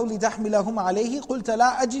مَا أَتَوْا لِتَحْمِلَهُمْ عَلَيْهِ قُلْتَ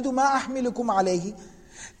لَا أَجِدُ مَا أَحْمِلُكُمْ عَلَيْهِ.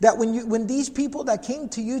 That when these people that came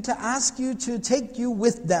to you to ask you to take you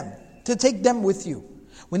with them, to take them with you,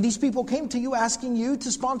 when these people came to you asking you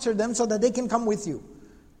to sponsor them so that they can come with you,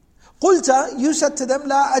 قُلْتَ, you said to them,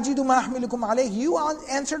 لَا أَجِدُ مَا أَحْمِلُكُمْ عَلَيْهِ. You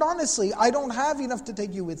answered honestly, I don't have enough to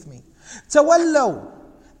take you with me. تَوَلَّوْا,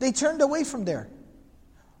 they turned away from there.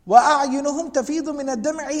 وَأَعْيُنُهُمْ تَفِيضُ مِنَ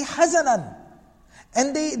الدَّمْعِ حَزَنًا.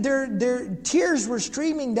 And their tears were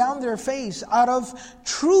streaming down their face out of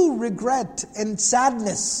true regret and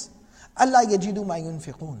sadness. أَلَّا يَجِدُوا مَا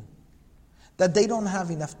يُنْفِقُونَ. That they don't have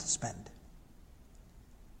enough to spend.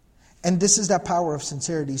 And this is that power of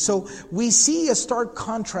sincerity. So we see a stark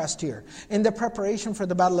contrast here in the preparation for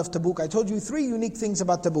the Battle of Tabuk. I told you 3 unique things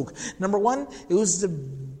about Tabuk. Number 1, it was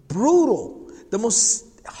the most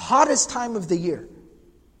hottest time of the year.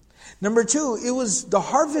 Number 2, the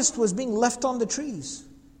harvest was being left on the trees.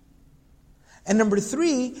 And number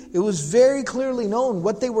 3, it was very clearly known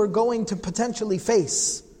what they were going to potentially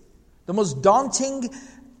face. The most daunting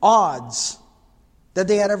odds that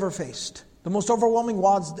they had ever faced. The most overwhelming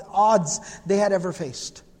odds they had ever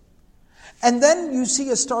faced. And then you see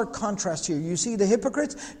a stark contrast here. You see the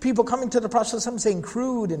hypocrites, people coming to the Prophet ﷺ saying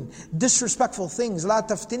crude and disrespectful things. La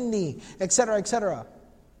taftinni, etc., etc.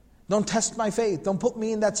 Don't test my faith. Don't put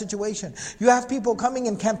me in that situation. You have people coming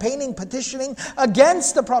and campaigning, petitioning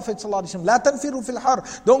against the Prophet ﷺ. La tanfiru fil har.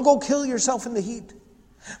 Don't go kill yourself in the heat.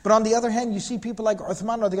 But on the other hand, you see people like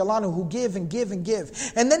Uthman radiallahu anhu who give and give and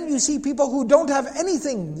give. And then you see people who don't have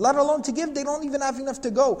anything, let alone to give. They don't even have enough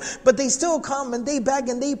to go. But they still come and they beg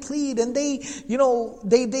and they plead and they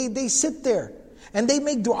sit there. And they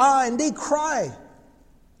make dua and they cry.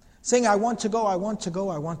 Saying, I want to go, I want to go,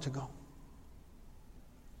 I want to go.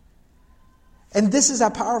 And this is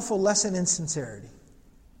a powerful lesson in sincerity.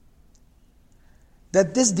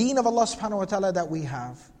 That this deen of Allah subhanahu wa ta'ala that we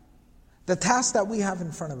have, the task that we have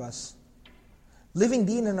in front of us, living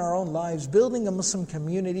deen in our own lives, building a Muslim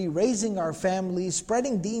community, raising our families,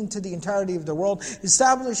 spreading deen to the entirety of the world,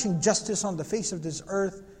 establishing justice on the face of this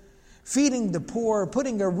earth, feeding the poor,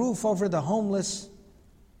 putting a roof over the homeless,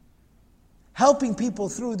 helping people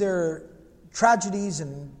through their tragedies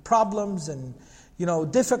and problems and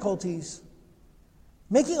difficulties,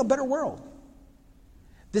 making a better world.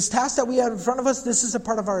 This task that we have in front of us, this is a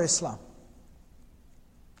part of our Islam.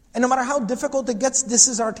 And no matter how difficult it gets, this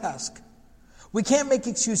is our task. We can't make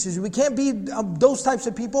excuses. We can't be those types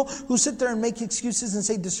of people who sit there and make excuses and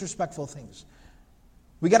say disrespectful things.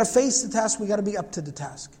 We got to face the task. We got to be up to the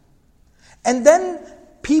task. And then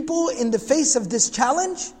people in the face of this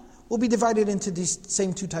challenge will be divided into these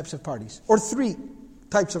same two types of parties, or three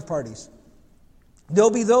types of parties. There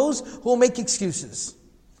will be those who will make excuses.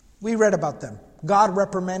 We read about them. God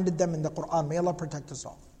reprimanded them in the Quran. May Allah protect us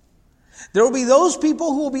all. There will be those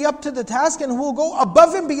people who will be up to the task and who will go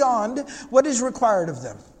above and beyond what is required of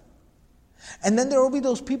them. And then there will be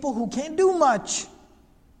those people who can't do much,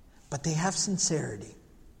 but they have sincerity.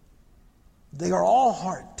 They are all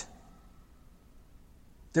heart.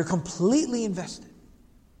 They're completely invested.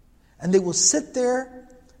 And they will sit there,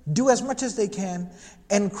 do as much as they can,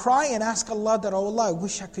 and cry and ask Allah that, oh Allah, I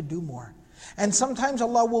wish I could do more. And sometimes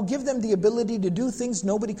Allah will give them the ability to do things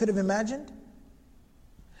nobody could have imagined.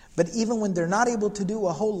 But even when they're not able to do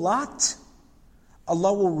a whole lot,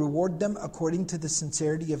 Allah will reward them according to the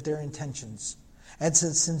sincerity of their intentions and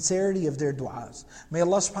the sincerity of their du'as. May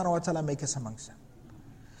Allah subhanahu wa ta'ala make us amongst them.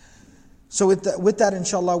 So with that,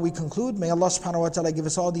 inshallah, we conclude. May Allah subhanahu wa ta'ala give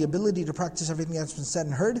us all the ability to practice everything that's been said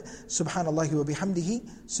and heard. Subhanallahi wa bihamdihi.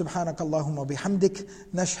 Subhanakallahumma bihamdik.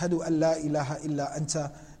 Nashhadu an la ilaha illa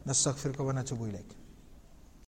anta. Nastaghfiruka wa natubu ilayk.